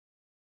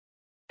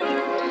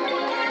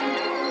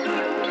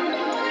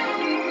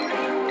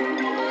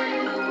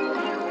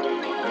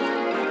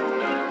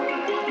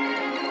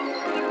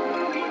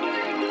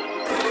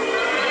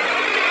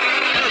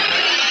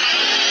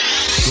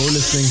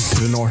listening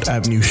to the North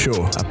Avenue Show,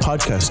 a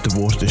podcast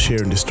devoted to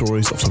sharing the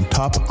stories of some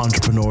top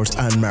entrepreneurs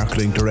and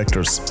marketing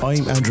directors.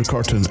 I'm Andrew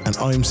Curtin, and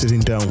I'm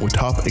sitting down with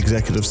top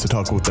executives to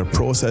talk about their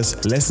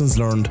process, lessons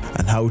learned,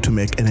 and how to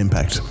make an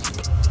impact.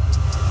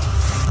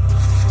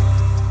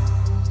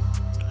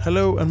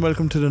 Hello and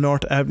welcome to the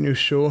North Avenue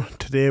Show.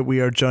 Today we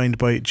are joined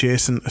by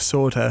Jason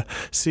Sota,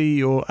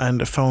 CEO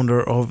and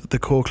founder of the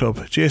Co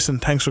Club. Jason,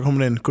 thanks for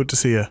coming in. Good to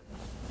see you.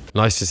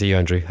 Nice to see you,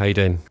 Andrew. How you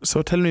doing?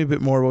 So tell me a bit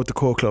more about the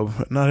Co Club.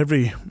 Not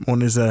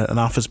everyone is an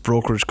office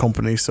brokerage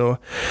company, so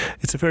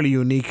it's a fairly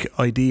unique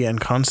idea and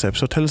concept.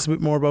 So tell us a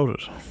bit more about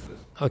it.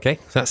 Okay,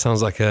 that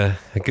sounds like a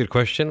good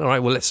question. All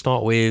right, well, let's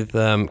start with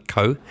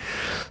Co.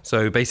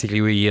 So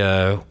basically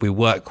we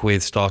work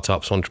with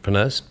startups,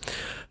 entrepreneurs,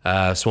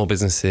 small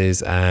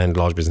businesses and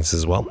large businesses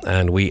as well,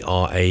 and we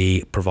are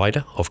a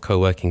provider of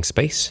co-working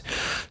space.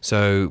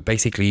 So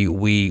basically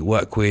we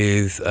work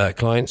with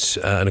clients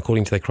and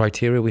according to their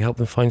criteria we help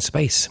them find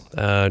space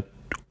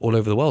all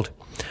over the world.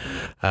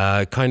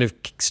 Kind of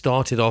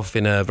started off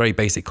in a very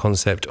basic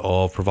concept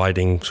of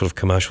providing sort of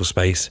commercial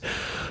space,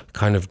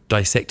 kind of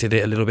dissected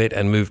it a little bit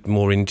and moved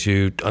more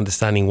into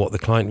understanding what the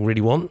client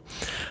really want.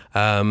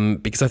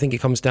 Because I think it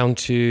comes down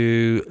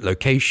to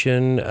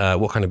location,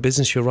 what kind of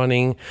business you're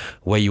running,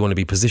 where you want to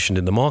be positioned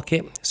in the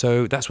market.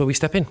 So that's where we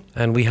step in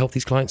and we help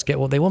these clients get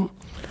what they want.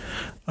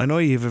 I know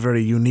you have a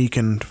very unique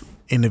and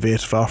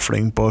innovative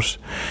offering, but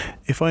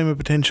if I'm a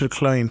potential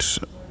client,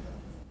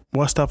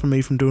 what's stopping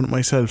me from doing it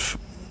myself?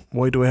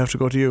 Why do I have to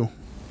go to you?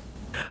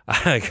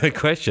 Good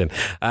question.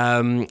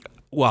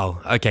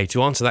 Well, okay,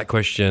 to answer that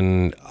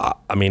question,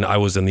 I mean, I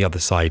was on the other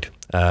side.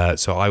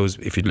 So I was,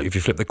 if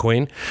you flip the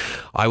coin,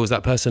 I was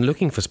that person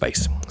looking for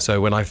space.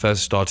 So when I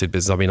first started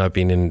business, I mean, I've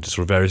been in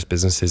sort of various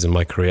businesses in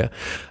my career,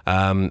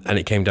 and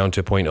it came down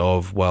to a point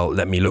of, well,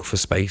 let me look for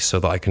space so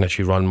that I can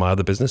actually run my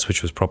other business,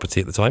 which was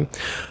property at the time.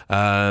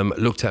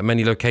 Looked at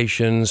many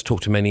locations,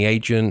 talked to many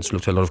agents,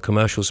 looked at a lot of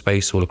commercial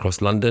space all across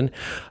London.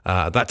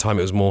 At that time,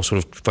 it was more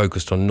sort of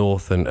focused on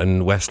North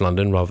and West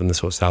London rather than the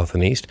sort of South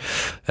and East.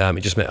 It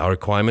just met our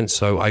requirements.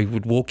 So I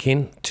would walk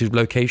in to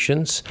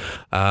locations,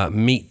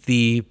 meet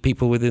the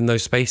people within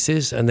those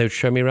spaces, and they would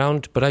show me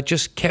around. But I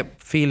just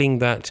kept feeling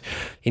that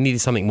it needed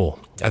something more.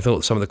 I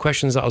thought some of the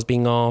questions that I was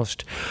being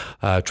asked,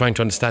 trying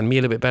to understand me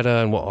a little bit better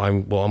and what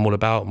I'm all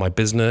about, my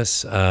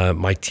business,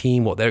 my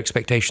team, what their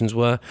expectations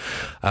were.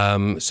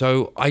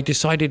 So I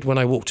decided when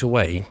I walked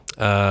away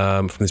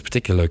from this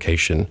particular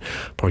location,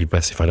 probably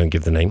best if I don't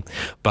give the name,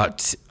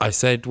 but I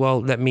said,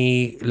 well, let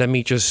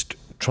me just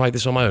try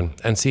this on my own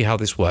and see how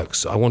this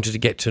works. I wanted to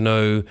get to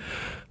know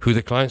who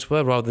the clients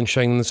were rather than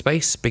showing them the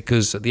space,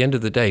 because at the end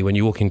of the day, when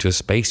you walk into a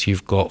space,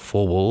 you've got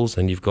four walls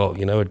and you've got,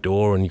 a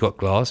door and you've got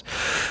glass.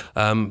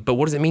 But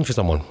what does it mean for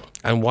someone?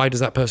 And why does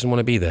that person want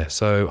to be there?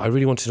 So I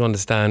really wanted to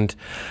understand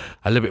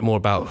a little bit more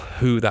about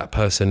who that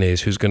person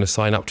is, who's going to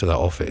sign up to that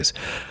office.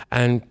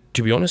 And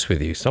to be honest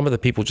with you, some of the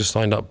people just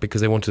signed up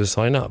because they wanted to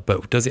sign up,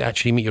 but does it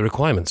actually meet your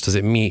requirements? Does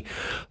it meet,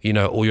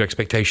 all your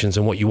expectations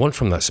and what you want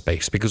from that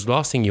space? Because the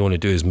last thing you want to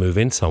do is move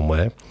in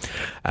somewhere,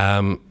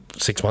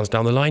 6 months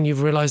down the line,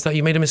 you've realized that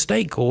you made a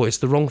mistake or it's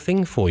the wrong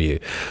thing for you.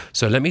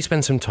 So let me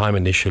spend some time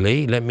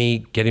initially. Let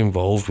me get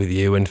involved with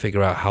you and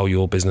figure out how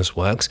your business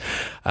works.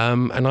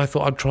 And I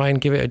thought I'd try and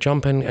give it a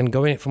jump and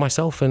go in it for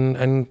myself.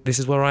 And this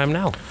is where I am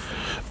now.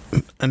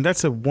 And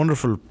that's a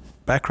wonderful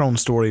background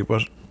story.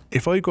 But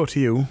if I go to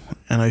you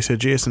and I say,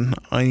 Jason,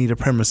 I need a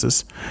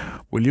premises,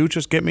 will you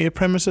just get me a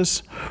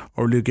premises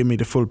or will you give me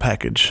the full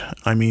package?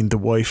 I mean, the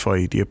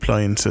Wi-Fi, the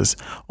appliances,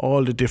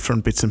 all the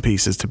different bits and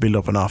pieces to build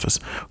up an office.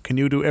 Can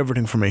you do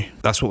everything for me?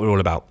 That's what we're all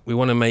about. We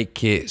want to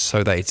make it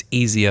so that it's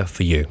easier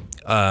for you.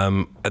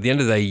 At the end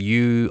of the day,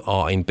 you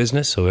are in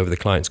business, or whoever the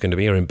client's going to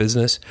be, are in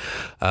business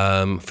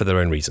for their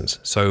own reasons.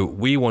 So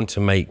we want to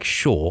make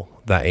sure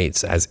that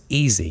it's as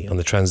easy, and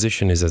the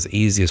transition is as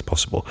easy as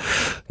possible.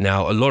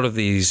 Now, a lot of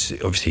these,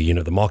 obviously,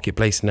 the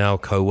marketplace now,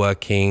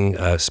 co-working,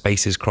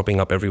 spaces cropping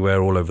up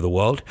everywhere all over the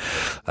world.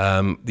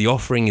 The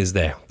offering is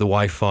there, the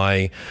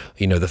Wi-Fi,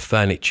 the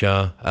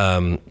furniture.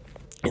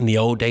 In the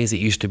old days, it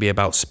used to be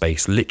about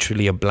space,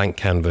 literally a blank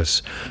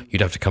canvas.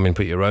 You'd have to come in,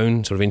 put your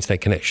own sort of internet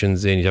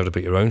connections in. You'd have to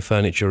put your own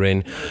furniture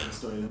in.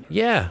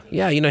 Yeah.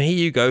 Here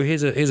you go.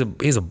 Here's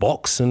a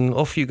box, and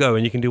off you go,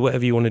 and you can do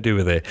whatever you want to do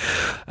with it.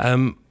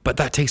 But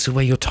that takes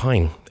away your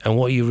time. And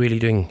what are you really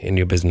doing in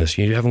your business?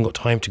 You haven't got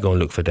time to go and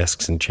look for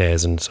desks and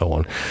chairs and so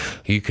on.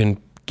 You can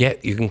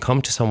come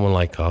to someone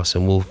like us,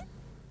 and we'll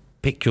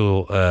pick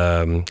your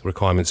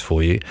requirements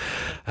for you,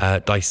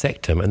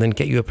 dissect them, and then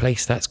get you a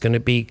place that's going to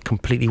be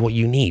completely what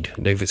you need.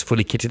 If it's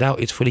fully kitted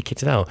out, it's fully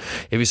kitted out.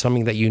 If it's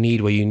something that you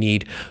need, where you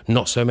need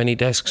not so many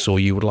desks,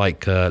 or you would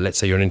like, let's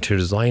say you're an interior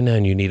designer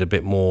and you need a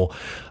bit more,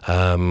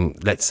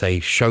 let's say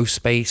show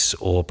space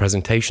or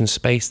presentation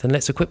space, then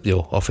let's equip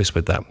your office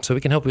with that. So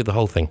we can help you with the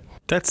whole thing.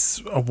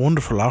 That's a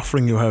wonderful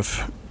offering you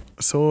have.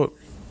 So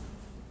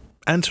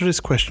answer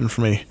this question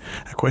for me,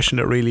 a question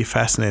that really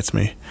fascinates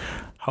me.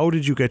 How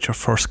did you get your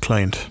first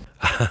client?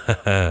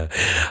 That's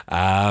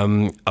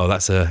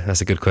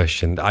a good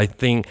question. I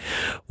think,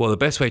 the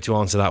best way to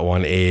answer that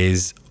one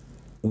is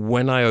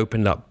when I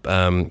opened up,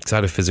 because I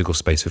had a physical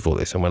space before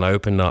this, and when I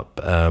opened up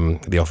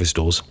the office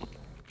doors,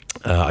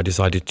 I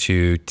decided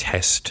to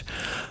test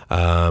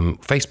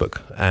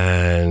Facebook,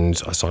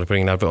 and I started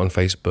putting an advert on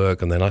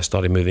Facebook, and then I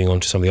started moving on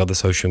to some of the other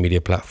social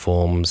media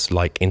platforms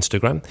like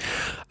Instagram,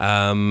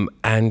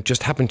 and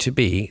just happened to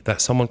be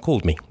that someone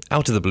called me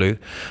out of the blue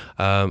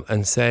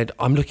and said,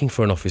 I'm looking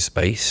for an office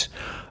space.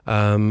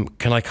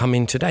 Can I come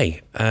in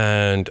today?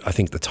 And I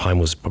think the time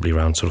was probably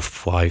around sort of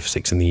 5,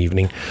 6 in the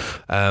evening.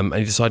 And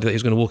he decided that he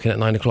was going to walk in at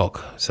 9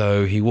 o'clock.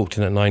 So he walked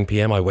in at 9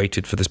 p.m. I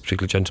waited for this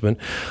particular gentleman,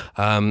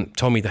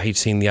 told me that he'd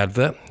seen the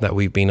advert that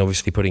we've been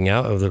obviously putting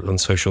out on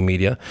social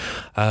media,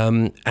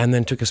 and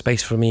then took a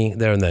space for me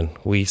there and then.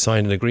 We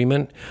signed an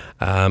agreement.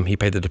 He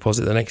paid the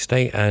deposit the next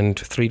day, and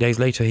 3 days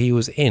later he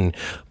was in.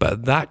 But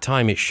at that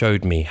time it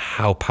showed me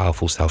how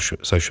powerful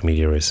social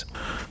media is.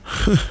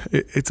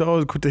 It's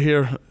always good to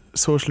hear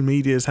social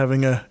media is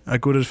having a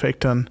good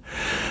effect on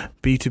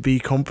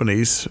B2B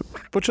companies.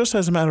 But just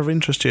as a matter of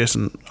interest,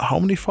 Jason, how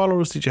many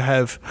followers did you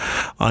have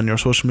on your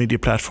social media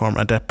platform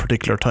at that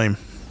particular time?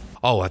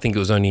 Oh, I think it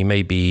was only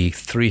maybe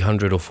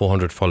 300 or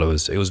 400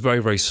 followers. It was very,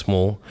 very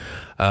small.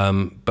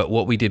 But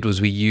what we did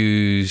was we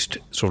used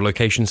sort of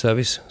location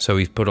service. So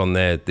we put on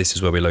there, this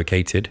is where we're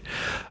located.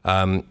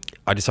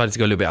 I decided to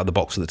go a little bit out of the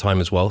box at the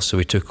time as well. So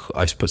I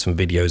put some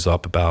videos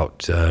up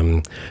about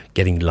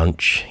getting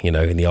lunch, in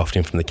the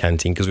afternoon from the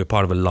canteen, because we're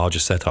part of a larger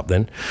setup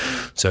then.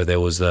 So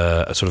there was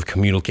a sort of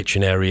communal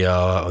kitchen area,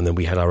 and then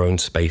we had our own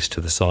space to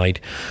the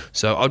side.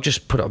 So I'll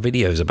just put up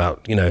videos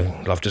about,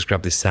 I've just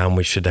grabbed this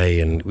sandwich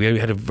today, and we only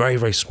had a very,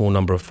 very small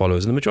number of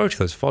followers. And the majority of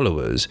those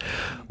followers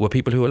were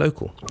people who were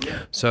local.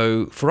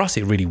 So for us,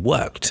 it really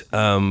worked.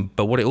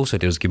 But what it also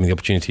did was give me the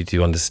opportunity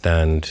to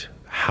understand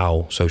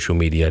how social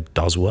media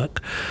does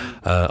work.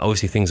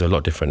 Obviously, things are a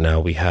lot different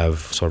now. We have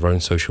sort of our own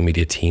social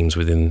media teams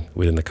within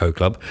the Co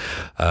Club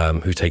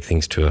who take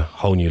things to a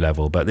whole new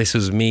level. But this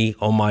was me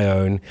on my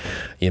own.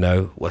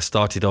 I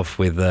started off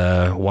with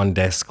one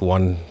desk,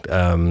 one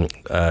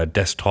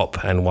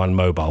desktop, and one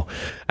mobile,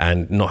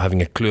 and not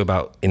having a clue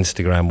about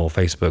Instagram or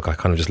Facebook. I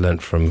kind of just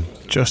learnt from.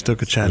 Just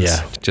took a chance.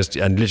 Yeah,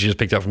 and literally just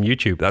picked up from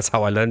YouTube. That's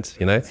how I learnt.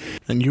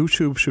 And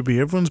YouTube should be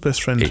everyone's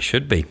best friend. It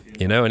should be.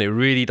 And it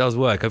really does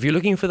work. If you're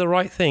looking for the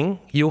right thing,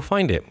 you'll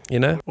find it,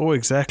 Oh,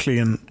 exactly.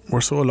 And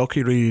we're so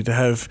lucky really to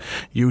have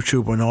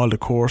YouTube and all the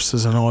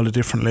courses and all the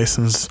different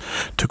lessons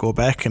to go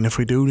back. And if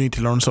we do need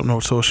to learn something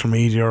about social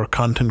media or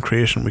content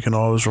creation, we can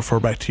always refer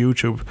back to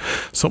YouTube,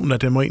 something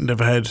that they mightn't have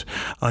had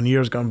on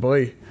years gone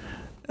by,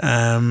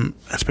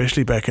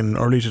 especially back in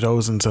early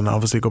 2000s, and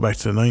obviously go back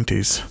to the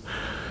 90s.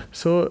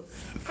 So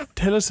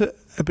tell us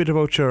a bit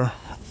about your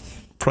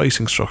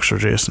pricing structure,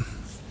 Jason.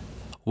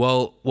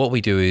 Well, what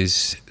we do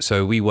is,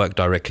 so we work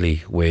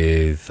directly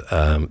with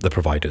the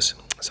providers.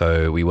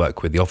 So we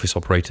work with the office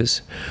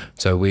operators.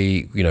 So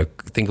we,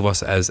 think of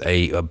us as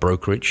a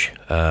brokerage,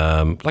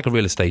 like a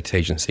real estate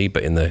agency,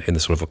 but in the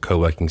sort of a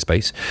co-working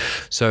space.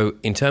 So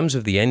in terms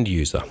of the end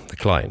user, the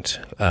client,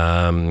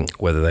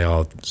 whether they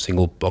are a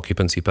single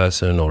occupancy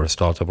person or a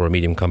startup or a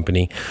medium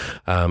company,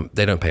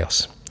 they don't pay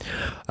us.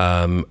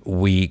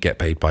 We get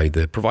paid by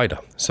the provider.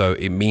 So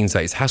it means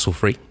that it's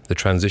hassle-free. The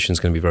transition is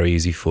going to be very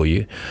easy for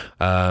you.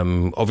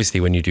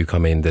 Obviously, when you do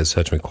come in, there's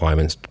certain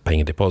requirements,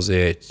 paying a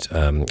deposit,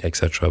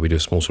 etc. We do a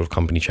small sort of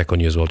company check on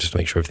you as well, just to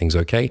make sure everything's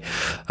okay,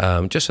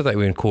 just so that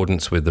we're in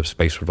accordance with the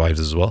space providers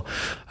as well.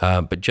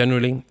 But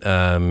generally,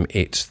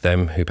 it's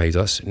them who pays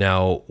us.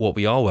 Now, what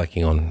we are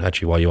working on,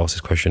 actually, while you ask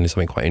this question, is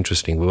something quite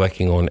interesting. We're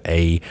working on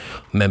a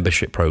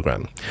membership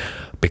program,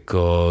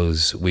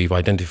 because we've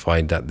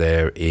identified that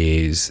there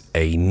is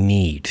a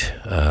need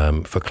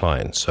for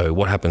clients. So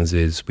what happens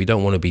is we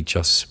don't want to be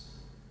just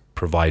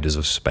providers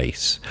of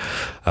space.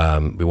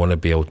 We want to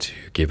be able to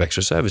give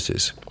extra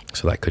services.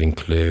 So that could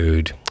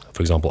include,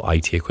 for example,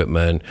 IT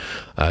equipment,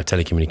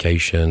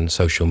 telecommunication,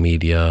 social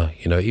media,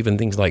 even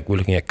things like we're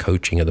looking at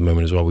coaching at the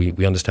moment as well.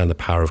 We understand the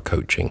power of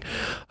coaching.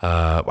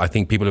 I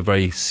think people are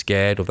very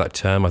scared of that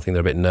term. I think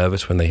they're a bit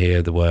nervous when they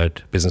hear the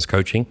word business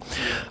coaching.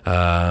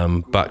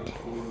 But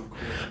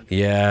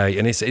yeah,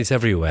 and it's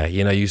everywhere.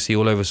 You see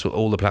all over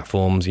all the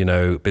platforms,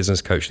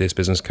 business coach this,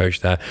 business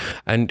coach that.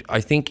 And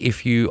I think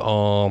if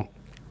you're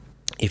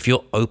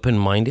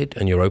open-minded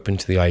and you're open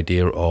to the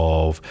idea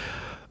of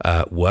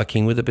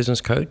working with a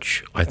business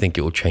coach, I think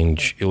it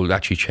will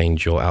actually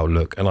change your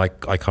outlook. And I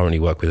currently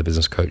work with a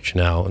business coach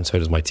now, and so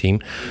does my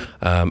team.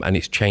 And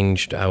it's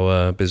changed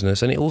our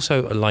business, and it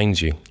also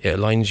aligns you. It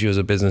aligns you as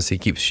a business. It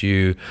keeps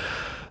you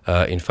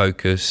in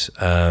focus.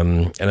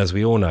 And as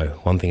we all know,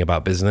 one thing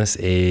about business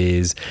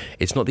is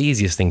it's not the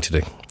easiest thing to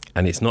do.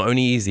 And it's not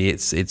only easy,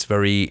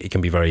 it can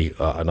be very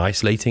an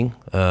isolating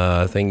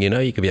thing.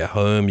 You could be at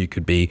home, you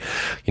could be,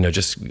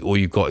 just all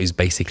you've got is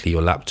basically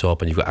your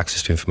laptop, and you've got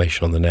access to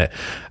information on the net.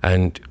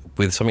 And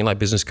with something like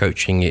business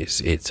coaching,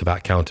 it's about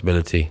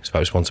accountability, it's about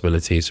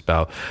responsibility, it's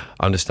about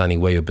understanding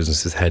where your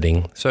business is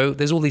heading. So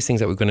there's all these things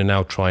that we're going to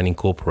now try and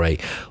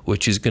incorporate,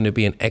 which is going to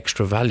be an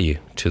extra value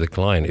to the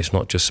client. It's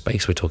not just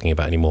space we're talking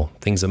about anymore.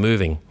 Things are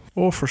moving.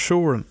 Oh, for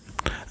sure.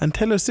 And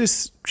tell us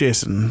this,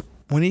 Jason.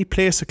 when you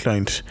place a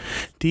client,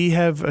 do you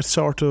have a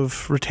sort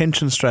of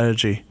retention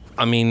strategy?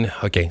 I mean,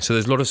 okay, so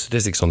there's a lot of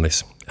statistics on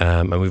this,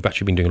 and we've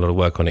actually been doing a lot of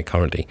work on it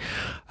currently.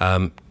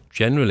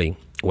 Generally,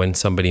 when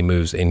somebody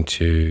moves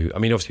into, I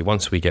mean, obviously,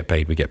 once we get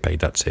paid,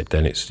 that's it,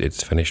 then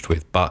it's finished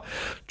with. But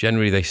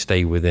generally, they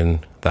stay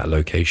within that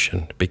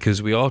location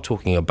because we are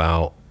talking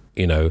about,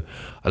 a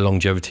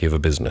longevity of a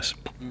business.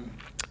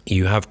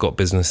 You have got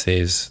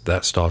businesses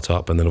that start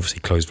up and then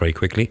obviously close very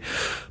quickly,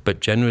 but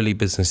generally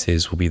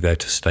businesses will be there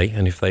to stay,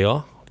 and if they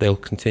are, they'll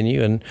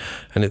continue, and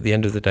at the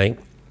end of the day,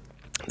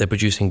 they're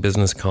producing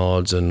business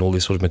cards and all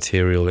this sort of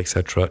material,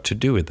 etc., to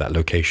do with that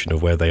location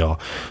of where they are.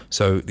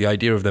 So the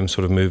idea of them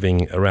sort of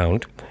moving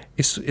around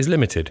is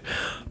limited.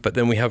 But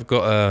then we've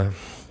got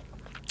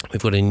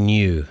a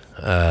new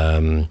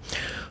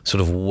sort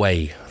of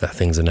way that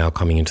things are now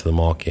coming into the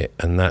market,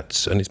 and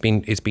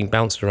it's been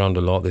bounced around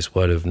a lot. This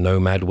word of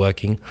nomad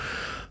working.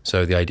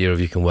 So the idea of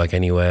you can work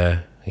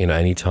anywhere,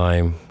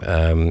 anytime,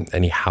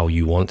 anyhow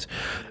you want.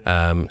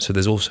 So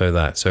there's also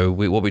that. So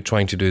what we're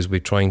trying to do is we're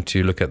trying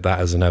to look at that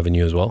as an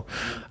avenue as well.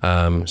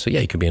 So yeah,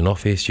 you could be in an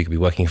office, you could be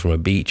working from a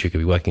beach, you could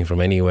be working from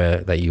anywhere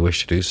that you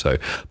wish to do so.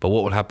 But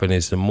what will happen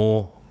is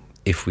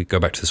if we go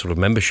back to the sort of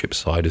membership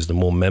side, is the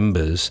more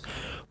members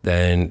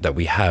then that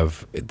we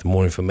have, the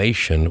more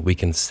information we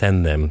can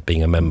send them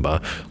being a member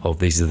of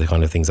these are the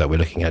kind of things that we're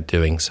looking at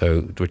doing.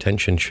 So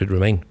retention should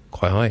remain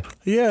quite high.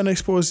 Yeah, and I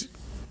suppose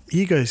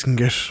you guys can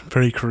get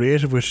very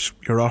creative with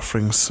your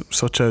offerings,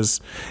 such as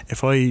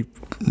if I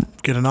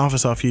get an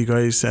office off you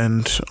guys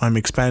and I'm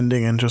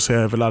expanding and just say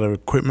I have a lot of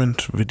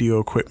equipment, video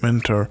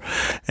equipment or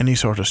any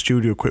sort of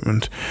studio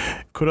equipment,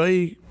 could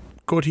I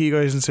go to you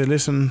guys and say,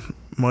 listen,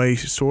 my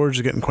storage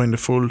is getting kind of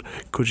full,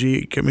 could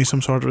you get me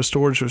some sort of a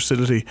storage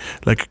facility,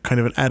 like kind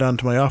of an add-on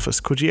to my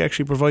office? Could you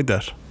actually provide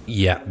that?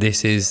 Yeah,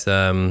 this is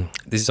something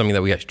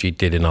that we actually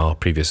did in our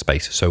previous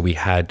space. So we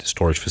had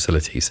storage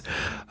facilities,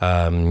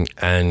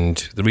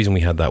 and the reason we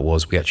had that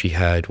was we actually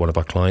had one of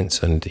our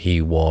clients, and he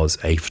was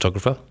a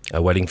photographer,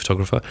 a wedding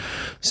photographer.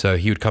 So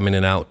he would come in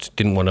and out,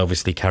 didn't want to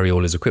obviously carry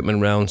all his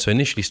equipment around. So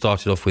initially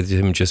started off with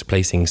him just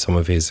placing some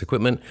of his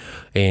equipment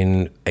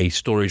in a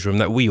storage room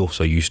that we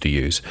also used to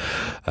use.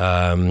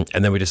 And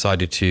then we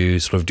decided to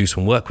sort of do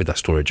some work with that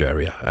storage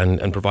area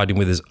and provide him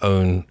with his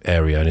own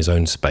area and his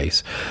own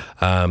space.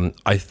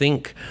 I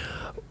think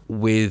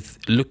with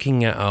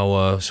looking at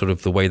our sort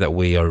of the way that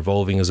we are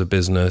evolving as a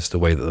business, the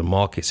way that the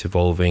market's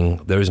evolving,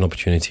 there is an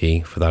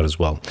opportunity for that as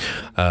well.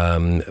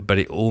 But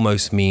it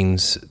almost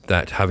means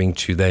that having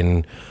to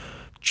then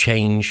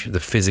change the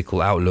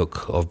physical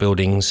outlook of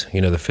buildings,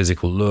 the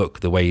physical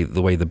look, the way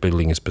the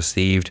building is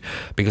perceived,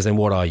 because then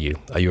what are you?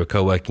 Are you a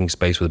co-working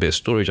space with a bit of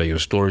storage? Are you a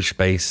storage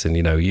space? And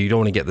you don't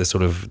want to get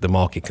the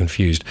market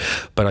confused.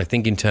 But I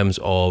think in terms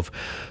of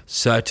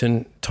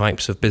certain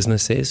types of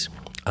businesses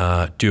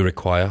do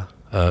require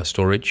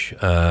storage,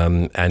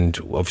 and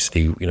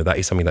obviously that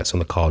is something that's on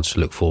the cards to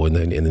look for in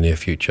the near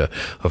future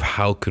of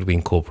how could we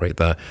incorporate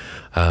that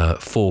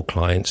for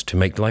clients to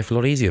make life a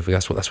lot easier.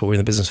 That's what we're in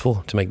the business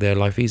for, to make their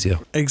life easier.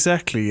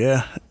 Exactly,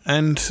 yeah.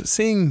 And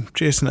seeing,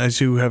 Jason, as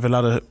you have a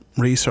lot of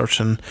research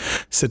and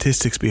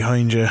statistics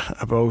behind you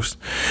about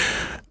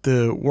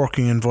the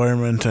working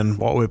environment and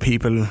what way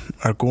people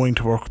are going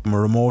to work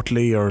more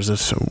remotely, or is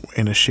it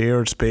in a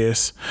shared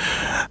space,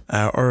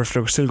 or if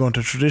they're still going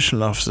to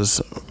traditional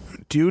offices,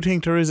 do you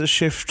think there is a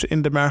shift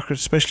in the market,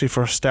 especially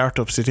for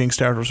startups? Do you think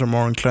startups are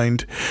more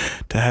inclined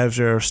to have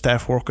their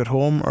staff work at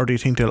home, or do you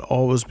think there'll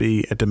always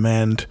be a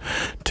demand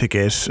to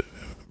get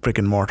brick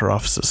and mortar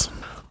offices?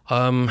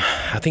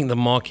 I think the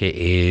market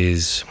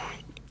is,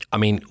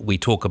 we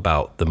talk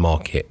about the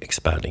market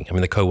expanding.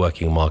 The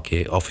co-working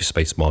market, office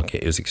space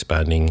market is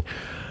expanding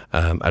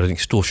at an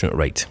extortionate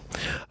rate.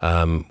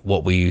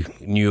 What we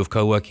knew of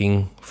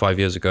co-working 5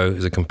 years ago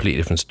is a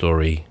completely different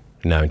story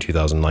now in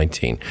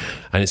 2019,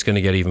 and it's going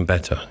to get even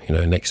better.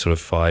 Next sort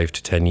of 5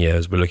 to 10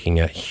 years, we're looking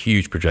at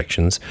huge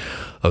projections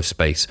of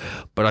space.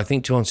 But I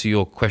think to answer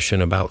your question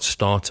about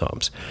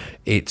startups,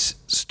 it's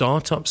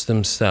startups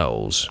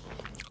themselves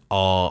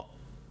are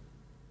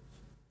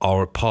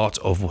a part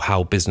of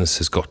how business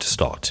has got to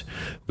start.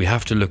 We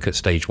have to look at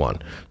stage one.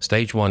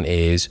 Stage one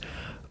is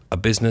a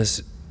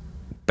business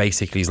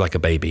basically is like a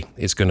baby.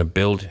 It's going to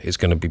build, it's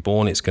going to be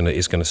born, it's going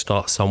to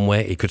start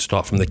somewhere. It could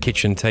start from the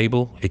kitchen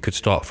table, it could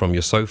start from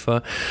your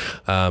sofa,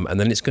 and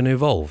then it's going to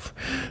evolve.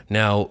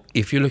 Now,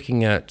 if you're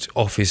looking at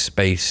office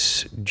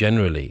space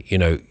generally,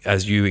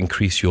 as you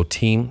increase your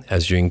team,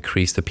 as you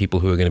increase the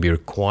people who are going to be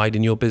required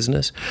in your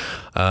business,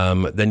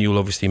 then you'll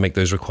obviously make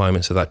those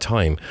requirements at that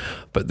time.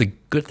 But the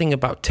good thing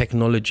about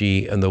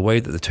technology and the way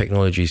that the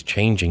technology is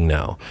changing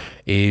now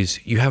is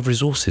you have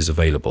resources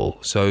available.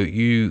 So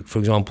you, for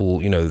example,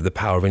 the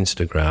power of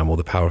Instagram or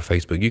the power of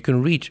Facebook, you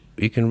can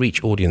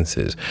reach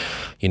audiences.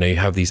 You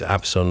have these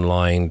apps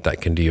online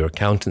that can do your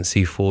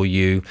accountancy for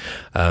you.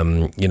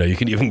 You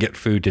can even get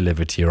food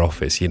delivered to your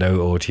office,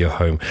 or to your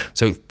home.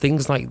 So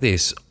things like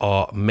this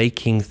are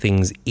making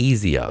things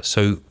easier.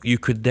 So you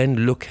could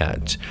then look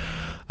at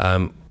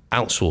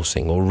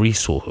outsourcing or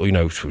resource,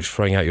 or,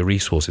 throwing out your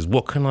resources.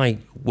 What can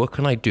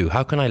I do?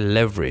 How can I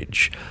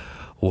leverage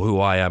who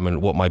I am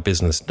and what my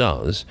business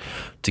does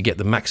to get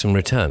the maximum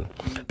return?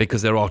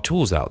 Because there are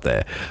tools out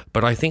there,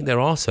 but I think there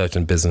are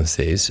certain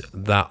businesses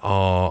that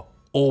are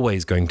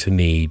always going to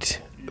need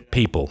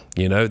people.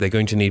 They're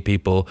going to need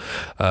people.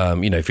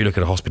 If you look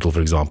at a hospital,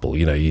 for example,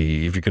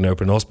 if you can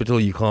open a hospital,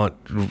 you can't.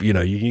 You're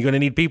going to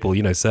need people.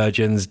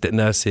 Surgeons,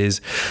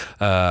 nurses.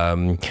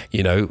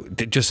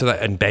 Just so that,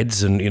 and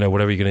beds, and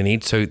whatever you're going to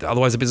need. So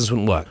otherwise, the business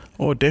wouldn't work.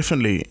 Oh,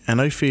 definitely.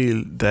 And I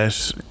feel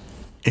that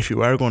if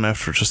you are going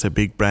after just a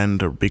big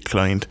brand or big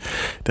client,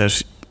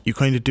 that you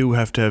kind of do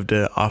have to have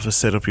the office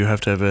set up. You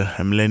have to have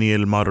a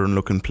millennial, modern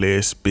looking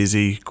place,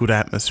 busy, good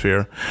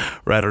atmosphere,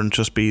 rather than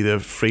just be the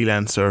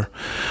freelancer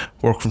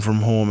working from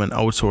home and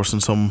outsourcing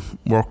some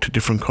work to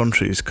different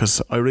countries. Because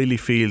I really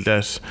feel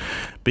that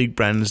big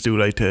brands do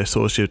like to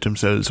associate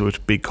themselves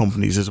with big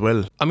companies as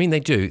well. I mean, they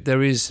do.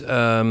 There is...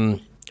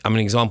 an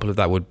example of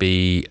that would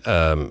be,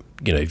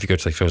 if you go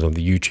to, like, for example,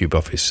 the YouTube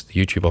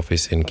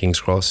office in King's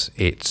Cross,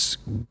 it's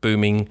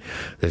booming.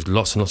 There's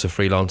lots and lots of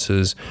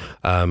freelancers.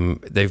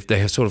 They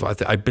have sort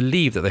of, I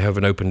believe that they have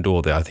an open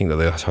door there. I think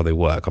that's how they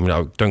work. I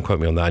mean, don't quote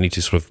me on that. I need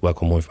to sort of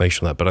work on more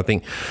information on that. But I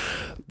think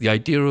the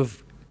idea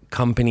of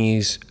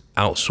companies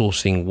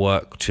outsourcing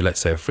work to, let's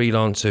say, a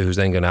freelancer who's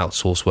then going to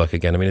outsource work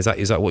again. I mean, is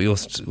that what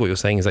you're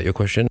saying? Is that your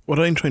question? What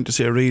I'm trying to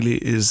say really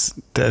is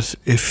that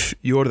if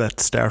you're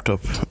that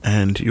startup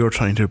and you're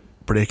trying to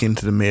break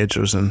into the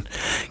majors and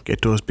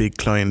get those big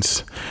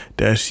clients,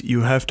 that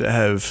you have to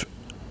have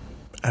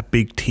a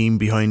big team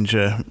behind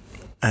you,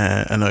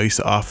 a nice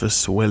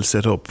office well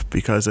set up,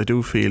 because I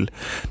do feel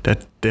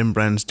that them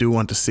brands do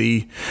want to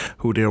see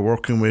who they're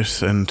working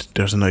with, and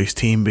there's a nice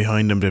team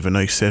behind them. They have a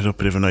nice setup,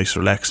 they have a nice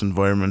relaxed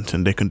environment,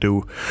 and they can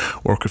do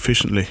work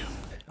efficiently.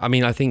 I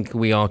mean, I think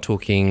we are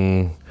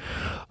talking...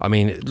 I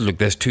mean, look,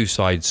 there's two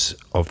sides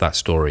of that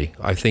story.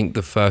 I think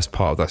the first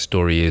part of that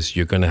story is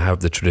you're going to have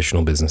the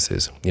traditional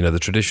businesses. The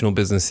traditional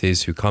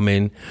businesses who come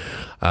in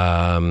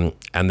and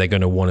they're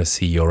going to want to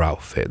see your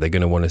outfit. They're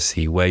going to want to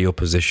see where you're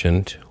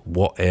positioned,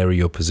 what area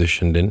you're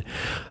positioned in.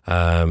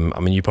 I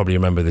mean, you probably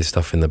remember this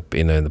stuff in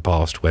the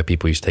past where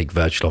people used to take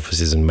virtual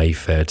offices in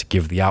Mayfair to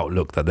give the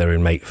outlook that they're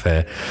in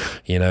Mayfair,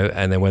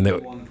 and then when they...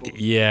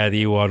 Yeah,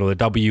 the U1 or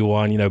the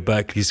W1,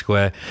 Berkeley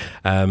Square.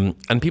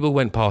 And people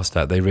went past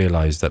that. They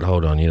realised that,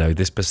 hold on,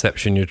 this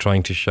perception you're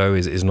trying to show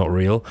is not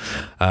real.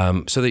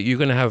 So that you're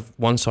going to have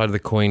one side of the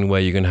coin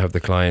where you're going to have the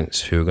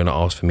clients who are going to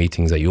ask for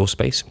meetings at your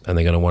space, and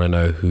they're going to want to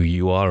know who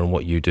you are and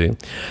what you do.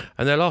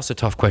 And they'll ask the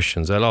tough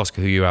questions. They'll ask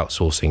who you're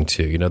outsourcing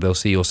to. They'll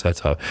see your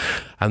setup.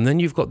 And then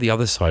you've got the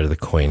other side of the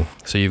coin.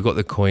 So you've got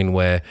the coin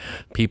where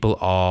people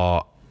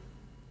are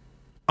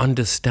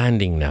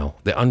understanding now.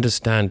 They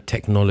understand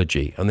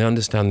technology, and they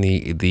understand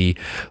the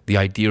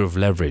idea of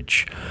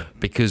leverage,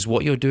 because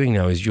what you're doing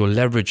now is you're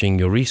leveraging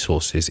your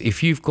resources.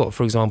 If you've got,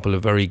 for example, a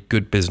very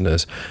good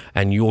business,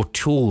 and your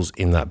tools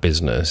in that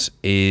business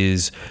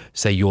is,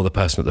 say, you're the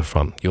person at the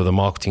front, you're the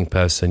marketing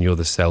person, you're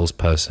the sales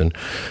person.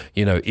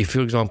 If, for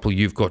example,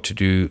 you've got to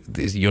do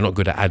this, you're not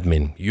good at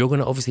admin, you're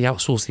going to obviously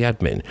outsource the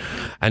admin.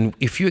 And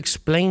if you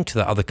explain to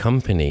that other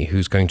company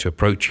who's going to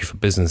approach you for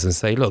business and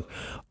say, look,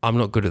 I'm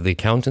not good at the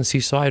accountancy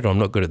side, or I'm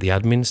not good at the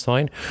admin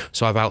side,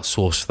 so I've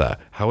outsourced that.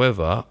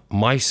 However,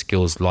 my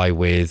skills lie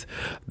with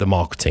the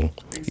marketing.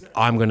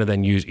 I'm going to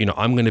then use,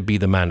 I'm going to be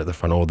the man at the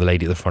front, or the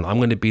lady at the front. I'm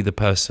going to be the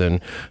person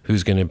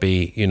who's going to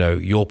be,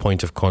 your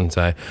point of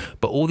contact.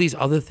 But all these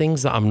other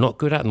things that I'm not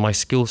good at, and my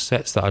skill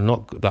sets that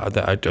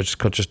I just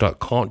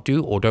can't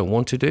do or don't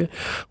want to do,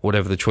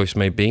 whatever the choice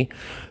may be,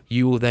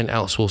 you will then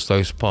outsource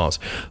those parts.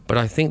 But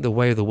I think the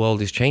way the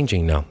world is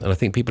changing now, and I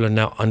think people are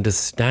now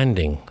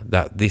understanding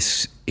that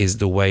this is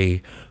the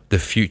way the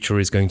future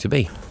is going to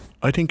be.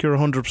 I think you're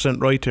 100%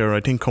 right there.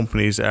 I think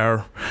companies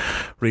are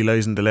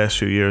realising the last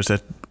few years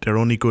that they're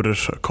only good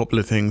at a couple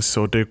of things,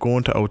 so they're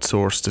going to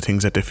outsource the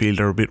things that they feel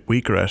they're a bit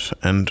weaker at.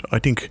 And I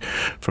think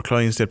for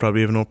clients, they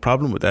probably have no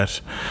problem with that.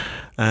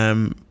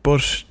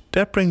 But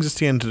that brings us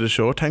to the end of the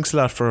show. Thanks a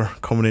lot for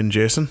coming in,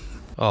 Jason.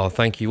 Oh,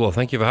 thank you. Well,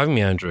 thank you for having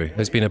me, Andrew.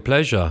 It's been a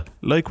pleasure.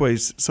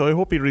 Likewise. So I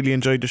hope you really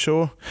enjoyed the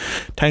show.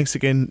 Thanks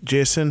again,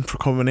 Jason, for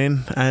coming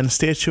in, and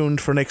stay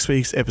tuned for next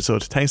week's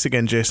episode. Thanks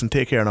again, Jason.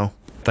 Take care now.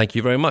 Thank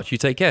you very much. You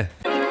take care.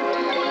 Thank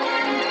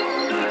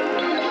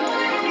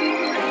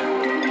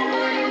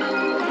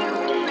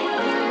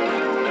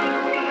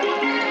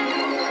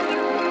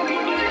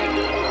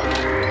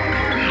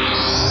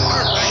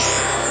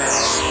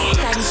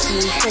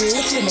you for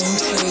listening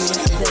to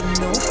the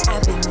North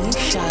Avenue